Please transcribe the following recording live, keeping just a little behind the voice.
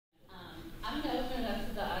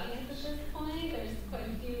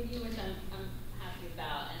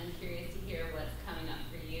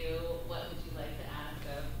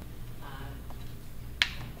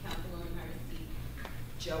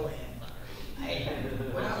Joanne. Hey,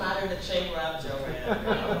 when I'm out in the chamber, I'm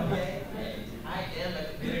Joanne. Okay? I am a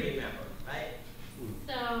community member, right?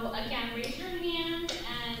 So again, raise your hand,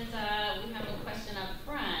 and we have a question up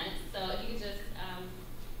front. So if you could just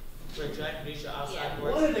Would you introduce your outside Yeah.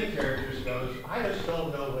 voice? One of the characters goes, I just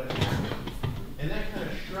don't know what happened. And that kind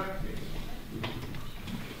of struck me.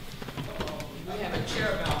 We have a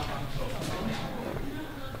chair malfunction.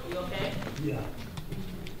 You okay? Yeah.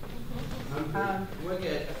 We're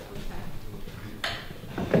good.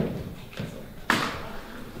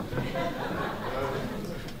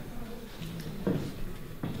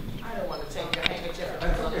 I don't want to take your handkerchief.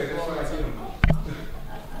 That's okay, that's what I do.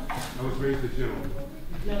 I was raised a gentleman.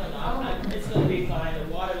 No, it's going to be fine. The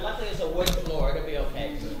water, luckily it's a wood floor, it'll be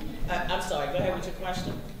okay. I'm sorry, go ahead with your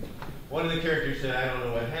question. One of the characters said, I don't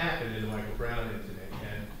know what happened in the Michael Brown incident.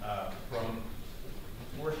 And from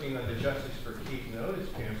working on the Justice for Keep Notice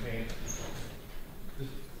campaign,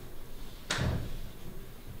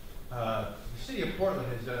 the city of Portland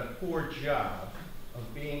has done a poor job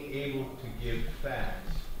of being able to give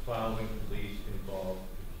facts following police involved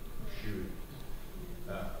shootings.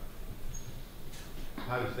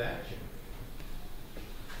 How does that change?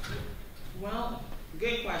 Well,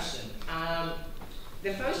 good question.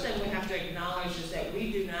 The first thing we have to acknowledge is that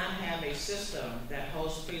we do not have a system that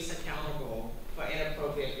holds police accountable for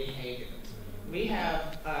inappropriate behavior. We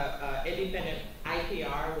have independent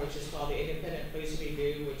IPR, which is called the Independent Police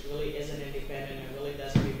Review, which really isn't independent and really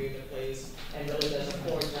doesn't review the police and really does a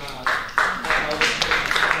poor job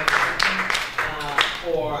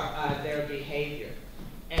for their behavior.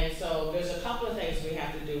 And so there's a couple of things we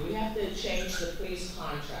have to do. We have to change the police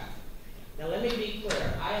contract. Now let me be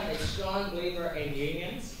clear, I am a strong believer in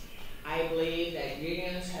unions. I believe that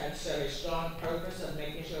unions have served a strong purpose of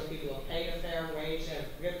making sure people are paid a fair wage, have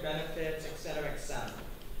good benefits, et cetera, et cetera.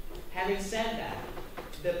 Having said that,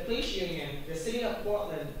 the police union, the city of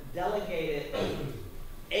Portland delegated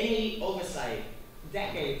any oversight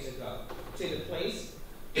decades ago to the police.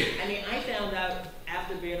 I mean, I found out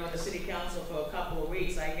after being on the city council for a couple of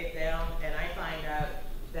weeks, I get down and I find out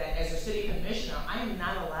that as a city commissioner, I am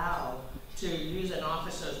not allowed to use an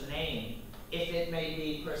officer's name if it may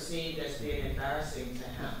be perceived as being embarrassing to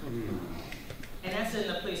him. And that's in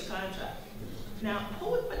the police contract. Now,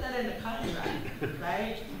 who would put that in the contract,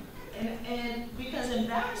 right? And because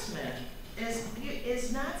embarrassment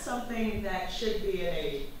is not something that should be in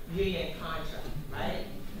a union contract, right?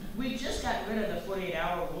 We just got rid of the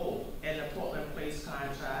 48-hour rule in the Portland police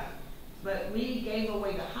contract, but we gave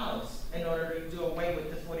away the house in order to do away with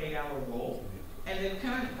the 48-hour rule. And the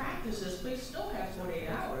current practice is police still have 48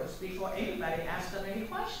 hours before anybody asks them any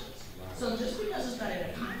questions. So just because it's not in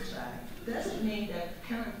the contract doesn't mean that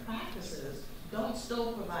current practices don't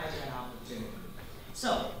still provide that opportunity.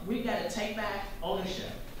 So we've got to take back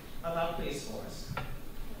ownership of our police force.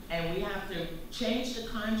 And we have to change the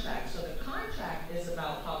contract. So the contract is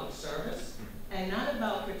about public service and not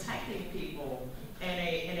about protecting people in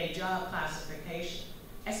a job classification,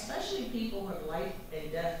 especially people with life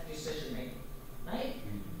and death decision making, right?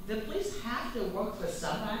 The police have to work for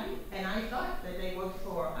somebody, and I thought that they worked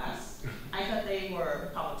for us. I thought they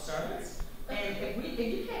were public servants. And if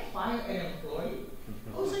you can't fire an employee,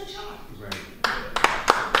 who's in charge? Right.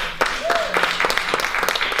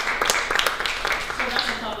 So that's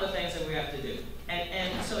a couple of things that we have to do.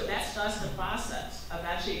 And so that starts the process of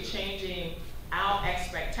actually changing our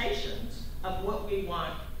expectations of what we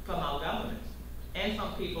want from our government and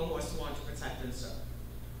from people who are sworn to protect and serve.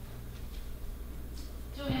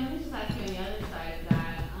 Joanne, let me just ask you on the other side of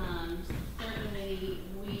that. Certainly,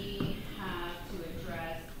 we have to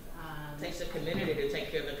address. It takes a community to take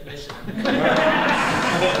care of the commissioner.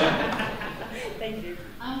 Thank you.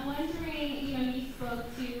 I'm wondering, you spoke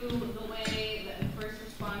to the way that the first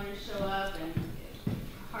responders show up, and it's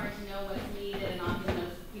hard to know what's needed, and often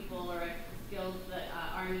those people or skills that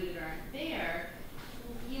are needed aren't there.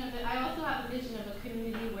 But I also have a vision of a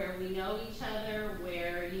community where we know each other,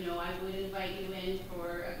 where, I would invite you in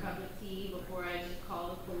for a cup of tea before I just call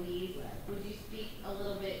the police. Would you speak a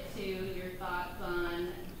little bit to your thoughts on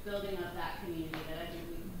building up that community that I think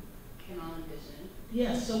we can all envision?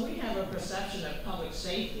 Yes, so we have a perception of public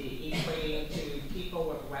safety equating to people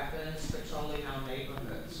with weapons patrolling our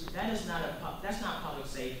neighborhoods. That's not public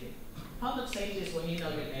safety. Public safety is when you know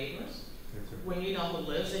your neighbors, when you know who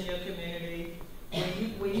lives in your community,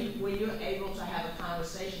 when you're able to have a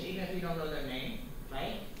conversation, even if you don't know their name,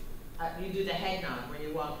 right? You do the head nod when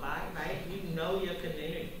you walk by, right? You know your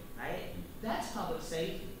community, right? That's public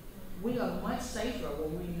safety. We are much safer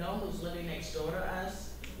when we know who's living next door to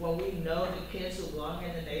us, when we know the kids who belong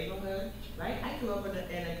in the neighborhood, right? I grew up in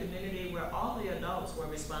a community where all the adults were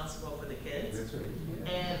responsible for the kids. That's right.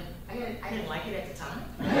 And I didn't like it at the time.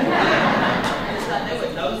 I just thought they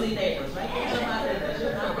were nosy neighbors, right? They know my business,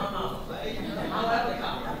 you're not my mama, right?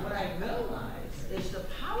 However, what I realized is the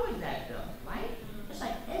power of that though, right? It's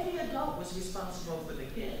like every adult was responsible for the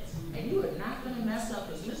kids. And you are not gonna mess up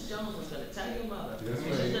because Miss Jones was gonna tell your mother. That's And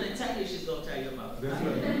right. she's gonna tell you she's gonna tell your mother. That's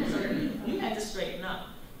right? right. So you had to straighten up.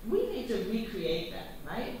 We need to recreate that,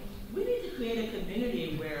 right? We need to create a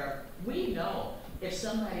community where we know if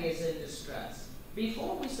somebody is in distress.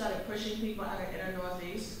 Before we started pushing people out of inner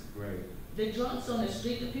Northeast, Right. the drunks on the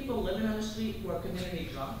street, the people living on the street were community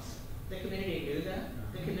drunks. The community knew them,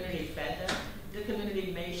 the community fed them, the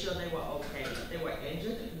community made sure they were okay. If they were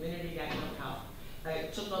injured, the community got them help. I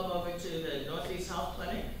took them over to the Northeast Health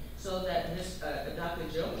Clinic so that Dr.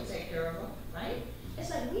 Jill would take care of them, right? It's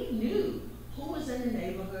like we knew who was in the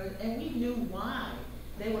neighborhood and we knew why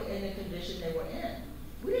they were in the condition they were in.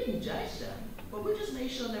 We didn't judge them, but we just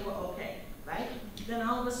made sure they were okay, right? Then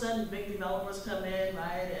all of a sudden, big developers come in,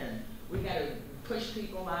 right, and we got to push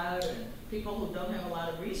people out, and people who don't have a lot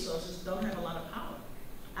of resources don't have a lot of power.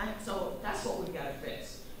 So that's what we've got to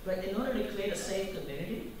fix. But in order to create a safe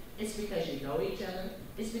community, it's because you know each other,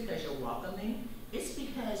 it's because you're welcoming, it's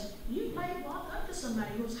because you might walk up to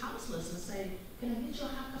somebody who's houseless and say, can I get you a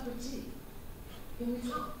hot cup of tea? Can we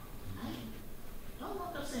talk? Right? Don't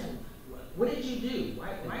walk up saying, what did you do?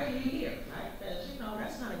 Why are you here? Right? Because,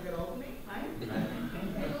 that's not a good opening, right?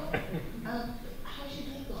 How's your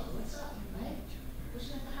day going? What's up, right? Would you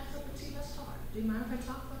like a hot cup of tea? Let's talk. Do you mind if I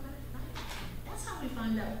talk for a minute? Right? That's how we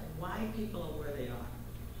find out why people are where they are.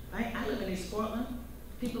 Right? I live in East Portland.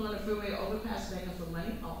 People on the freeway overpass begging for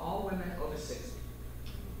money are all women over 60.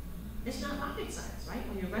 It's not rocket science, right?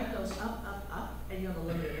 When your rent goes up, and you're on a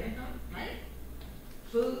limited income, right?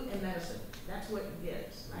 Food and medicine, that's what it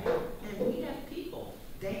is, right? And we have people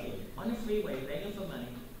daily on the freeway begging for money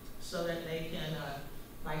so that they can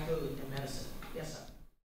buy food and medicine. Yes, sir.